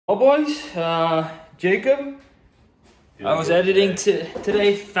Well, boys, Jacob, I was editing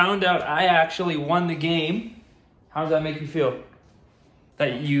today, found out I actually won the game. How does that make you feel?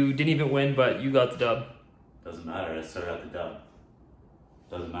 That you didn't even win, but you got the dub. Doesn't matter, I still got the dub.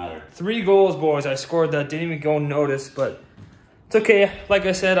 Doesn't matter. 3 goals, boys. I scored that, didn't even go unnoticed, but it's okay. Like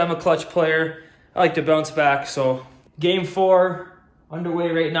I said, I'm a clutch player. I like to bounce back, so game 4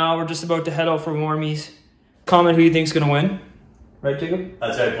 underway right now. We're just about to head out for warmies. Comment who you think's gonna win. Right, Jacob?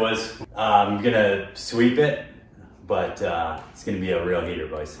 That's right, boys. I'm gonna sweep it, but it's gonna be a real heater,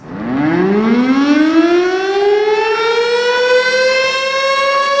 boys.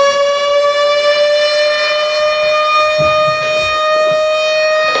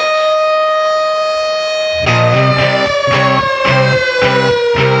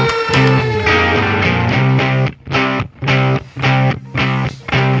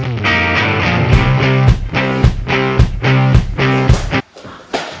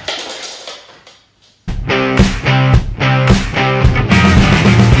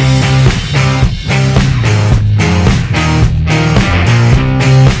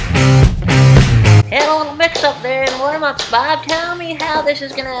 Bob, tell me how this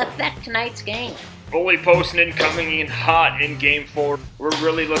is going to affect tonight's game. Olly posting coming in hot in game 4. We're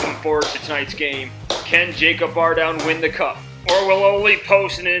really looking forward to tonight's game. Can Jacob Bardown win the cup? Or will Olly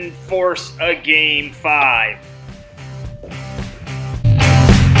posting force a game 5?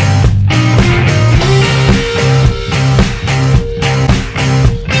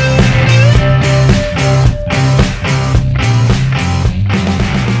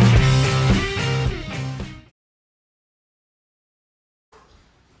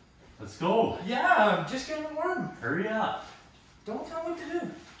 Let's go. Yeah, I'm just getting warm. Hurry up. Don't tell me what to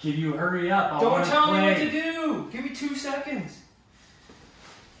do. Can you hurry up? Don't tell me what to do. Give me 2 seconds.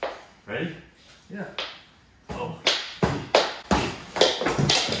 Ready? Yeah. Oh.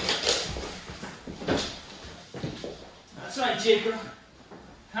 That's right, Jacob.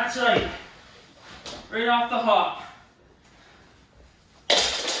 That's right. Right off the hop.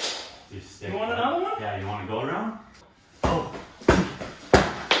 You want another one? Yeah, you want to go around? Oh.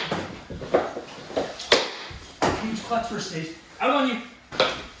 Huge clutch for stage. Out on you.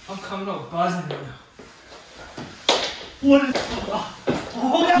 I'm coming out buzzing right now. What is...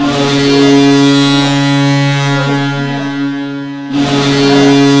 Oh,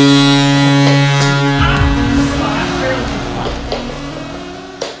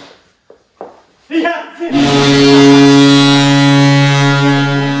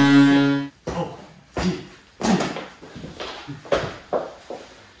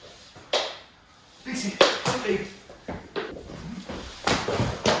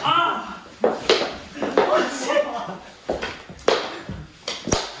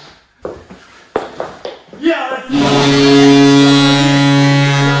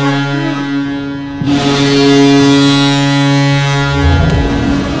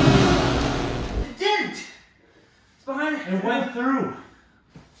 it went through.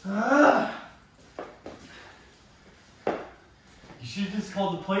 You should have just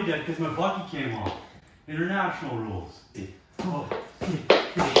called the play dead because my bucket came off. International rules. Oh.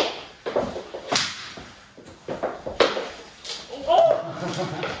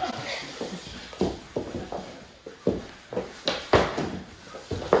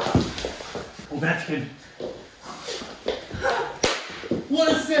 Ovechkin.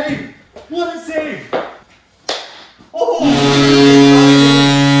 What a save! What a save!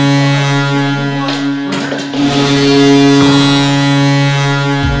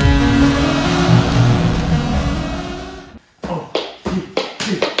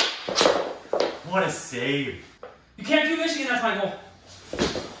 What a save! You can't do Michigan, that's my goal.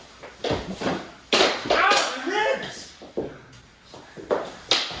 Ow, my ribs!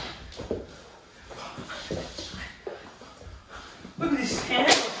 Look at these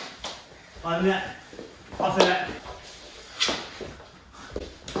hands. On net. Off the net.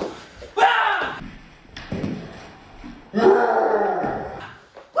 Ah!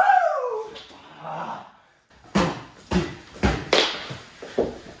 Woo!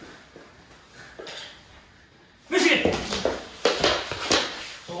 Michigan!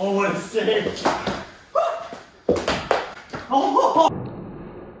 Oh, what a save! Oh!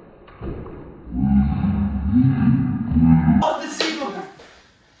 Oh, the seagull!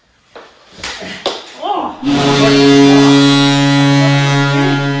 Oh!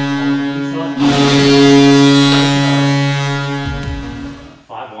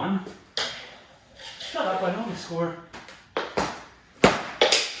 5-1? Shut up, I know the score.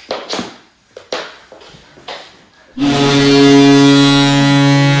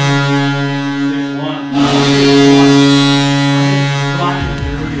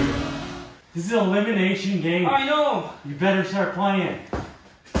 This is an elimination game. I know. You better start playing.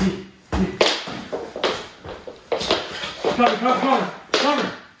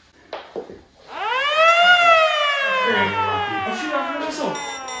 Cover. Don't shoot after the whistle.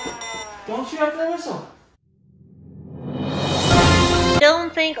 Don't shoot after the whistle.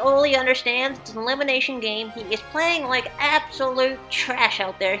 Don't think Olly understands it's an elimination game. He is playing like absolute trash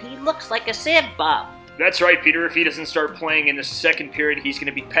out there. He looks like a sieve, Bob. That's right, Peter. If he doesn't start playing in the second period, he's going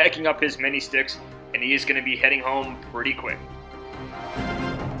to be packing up his mini sticks, and he is going to be heading home pretty quick.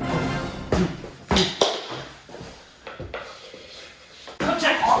 Come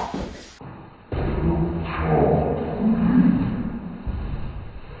check.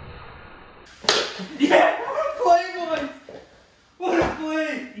 Yeah! What a play, boys! What a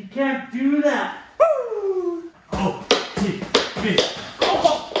play! You can't do that. Woo! Oh, me.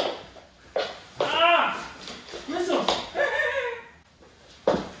 Oh! Ah! Whistle!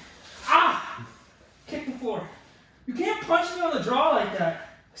 Ah! Kick the floor. You can't punch me on the draw like that.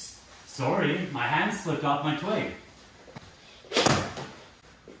 Sorry, my hand slipped off my twig.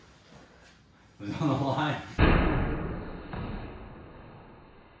 It was on the line.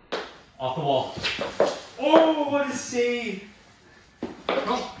 Off the wall. Oh, what a save!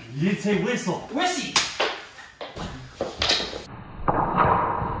 Oh, You didn't say whistle. Wissy!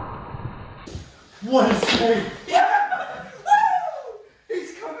 What a save. Yeah! Woo!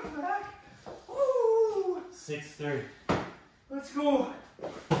 He's coming back. Woo! 6-3. Let's go.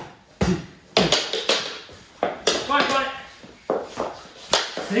 Quiet.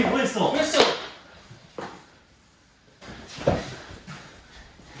 Say whistle. Whistle.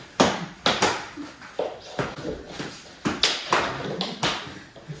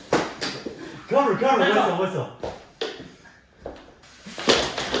 Cover. Whistle.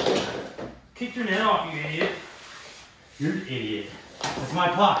 Kick your net off, you idiot. You're an idiot. That's my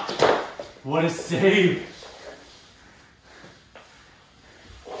puck. What a save.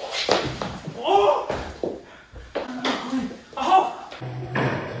 Oh! Oh!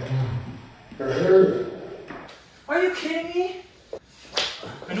 Are you kidding me?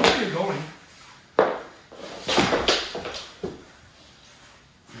 I know where you're going.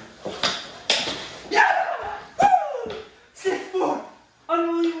 Yeah! Woo! 6-4!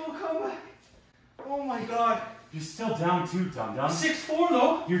 Unbelievable comeback. Oh my god. You're still down 2, dum-dum. 6-4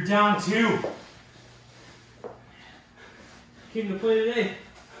 though. You're down 2. Came to play today.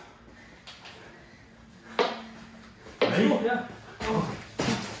 Ready? Oh, yeah. Oh.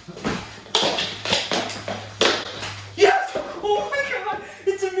 Yes! Oh my god!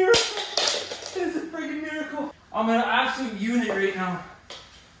 It's a miracle! It's a friggin' miracle! I'm an absolute unit right now.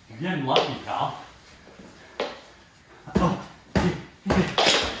 You're getting lucky, pal. Oh.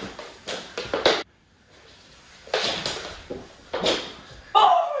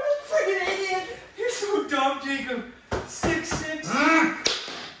 Oh, what a friggin' idiot! You're so dumb, Jacob. 6-6.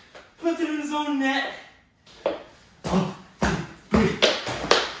 Puts it in his own net.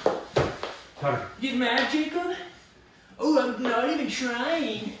 Cover. You get mad, Jacob? Oh, I'm not even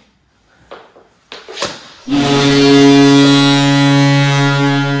trying.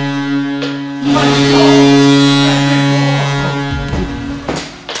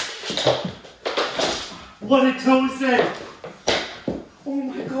 What a toe save! Oh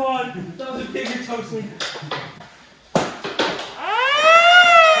my god, that was a bigger toe swing.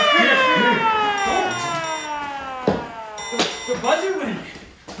 The buzzer went.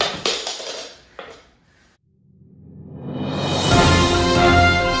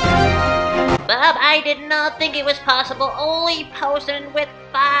 Bob, I did not think it was possible. Olly posted with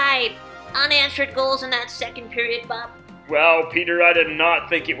 5 unanswered goals in that second period, Bob. Well, Peter, I did not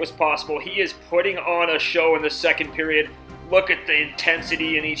think it was possible. He is putting on a show in the second period. Look at the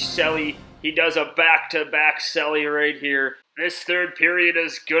intensity in each celly. He does a back-to-back celly right here. This third period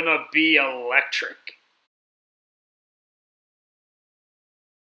is gonna be electric.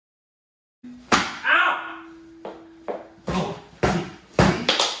 Ow! Oh.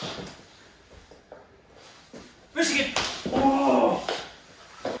 Michigan! Oh!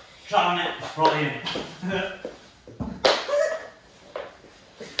 Shot on it. Probably in.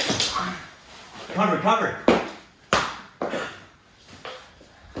 Cover.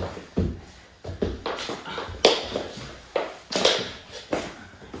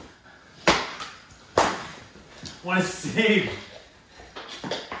 What a save!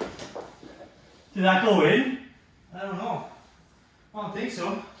 Did that go in? I don't know. I don't think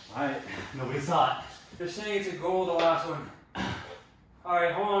so. Alright, nobody saw it. They're saying it's a goal, the last one.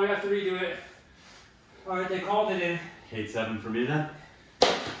 Alright, hold on, we have to redo it. Alright, they called it in. 8-7 for me then.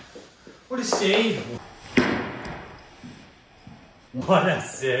 What a save! What a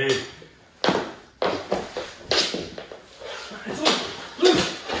save!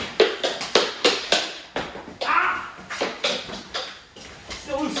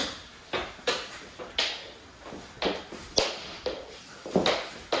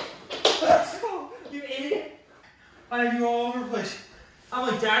 I do all over the place. I'm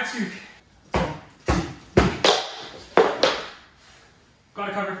like Datsuk.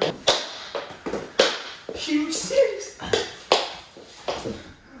 Gotta cover. Huge six.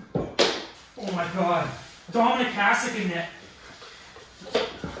 Oh my god. Dominic Hasek in net.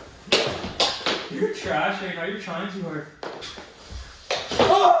 You're trash right now. You're trying too hard.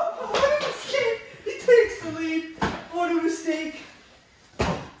 Oh, what a mistake. He takes the lead. What a mistake.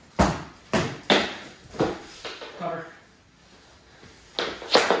 Cover.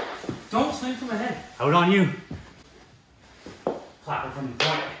 Don't swing from ahead. Out on you. Clap it from the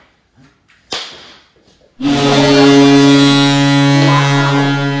point. Wow!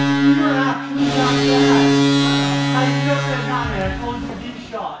 You were actually not bad. I know that not man. I told you deep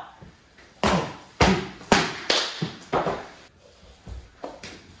shot.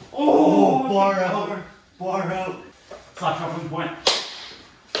 Oh, bar out. Bar out. Slap shot from the point.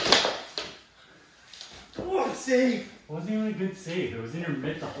 What a save. It wasn't even a good save. It was in your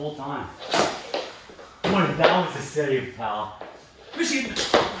mitt the whole time. Boy, that was a save, pal. Michigan.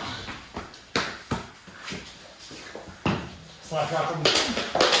 Slap shot from the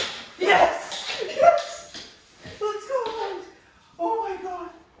Yes! Yes! Let's go, boys. Oh my god.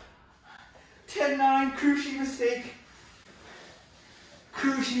 10-9, crucial mistake.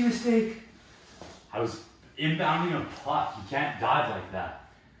 Crucial mistake. I was inbounding a puck. You can't dive like that.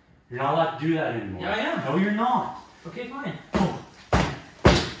 You're not allowed to do that anymore. Yeah, I am. No, you're not. Okay, fine.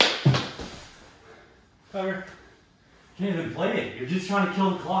 Cover. You can't even play it. You're just trying to kill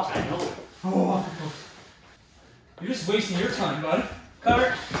the clock. I know it. Oh, you're just wasting your time, bud.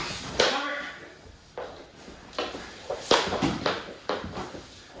 Cover. Cover.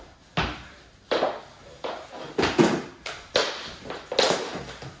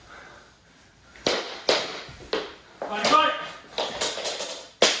 Got it.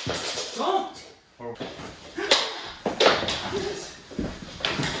 Don't. Yes.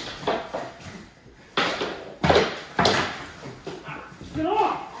 Get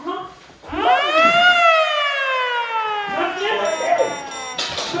off.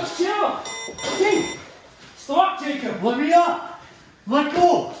 Let's chill. Okay. Stop, Jacob. Let me up. Let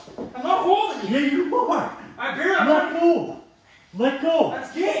go. I'm not holding you. Yeah, you are. I barely. Let go. Let go.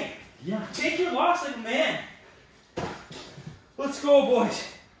 That's game. Yeah. Take your loss like a man. Let's go, boys.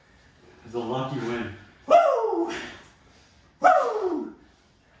 It's a lucky win. Woo! Woo!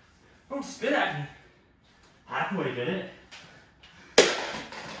 Don't spit at me. Halfway did it.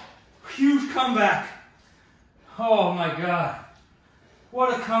 Huge comeback. Oh my god.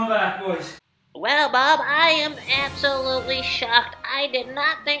 What a comeback, boys. Well, Bob, I am absolutely shocked. I did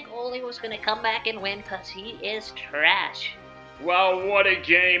not think Olly was going to come back and win because he is trash. Well, what a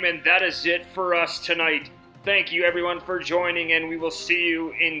game, and that is it for us tonight. Thank you, everyone, for joining, and we will see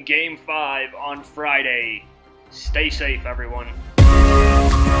you in Game 5 on Friday. Stay safe, everyone.